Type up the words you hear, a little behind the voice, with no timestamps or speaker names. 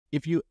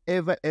If you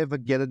ever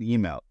get an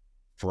email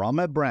from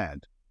a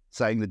brand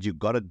saying that you've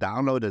got to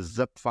download a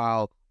zip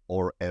file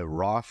or a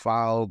raw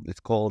file, it's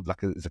called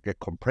it's like a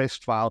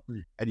compressed file,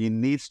 and you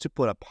need to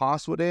put a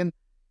password in,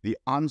 the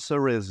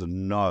answer is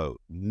no.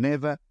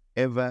 Never,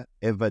 ever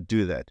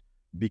do that,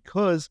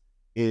 because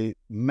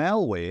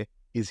malware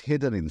is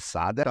hidden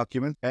inside that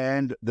document.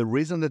 And the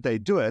reason that they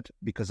do it,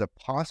 because a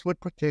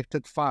password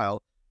protected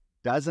file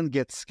doesn't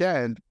get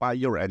scanned by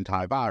your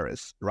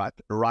antivirus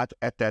right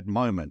at that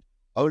moment.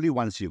 Only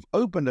once you've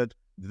opened it,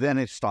 then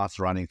it starts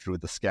running through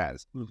the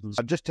scans.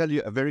 I'll just tell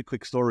you a very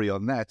quick story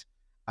on that.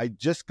 I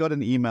just got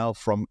an email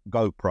from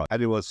GoPro,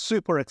 and it was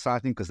super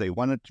exciting because they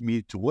wanted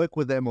me to work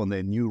with them on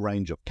their new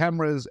range of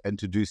cameras and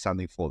to do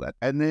something for that.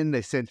 And then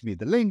they sent me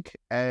the link,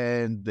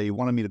 and they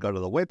wanted me to go to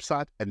the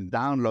website and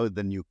download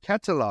the new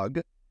catalog,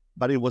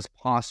 but it was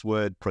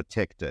password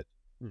protected.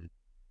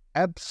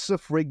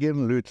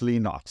 Abso-friggin-lutely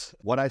not.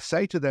 What I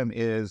say to them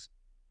is,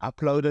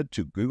 upload it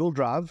to Google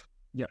Drive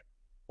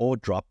or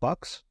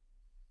Dropbox.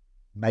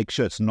 Make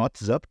sure it's not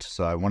zipped,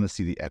 so I want to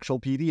see the actual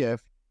PDF,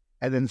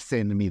 and then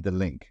send me the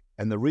link.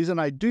 And the reason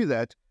I do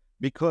that,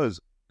 because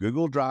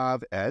Google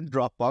Drive and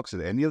Dropbox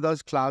and any of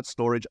those cloud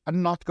storage are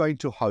not going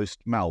to host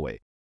malware.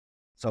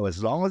 So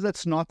as long as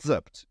it's not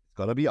zipped, it's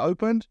got to be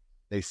opened,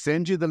 they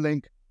send you the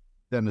link,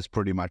 then it's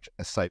pretty much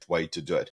a safe way to do it.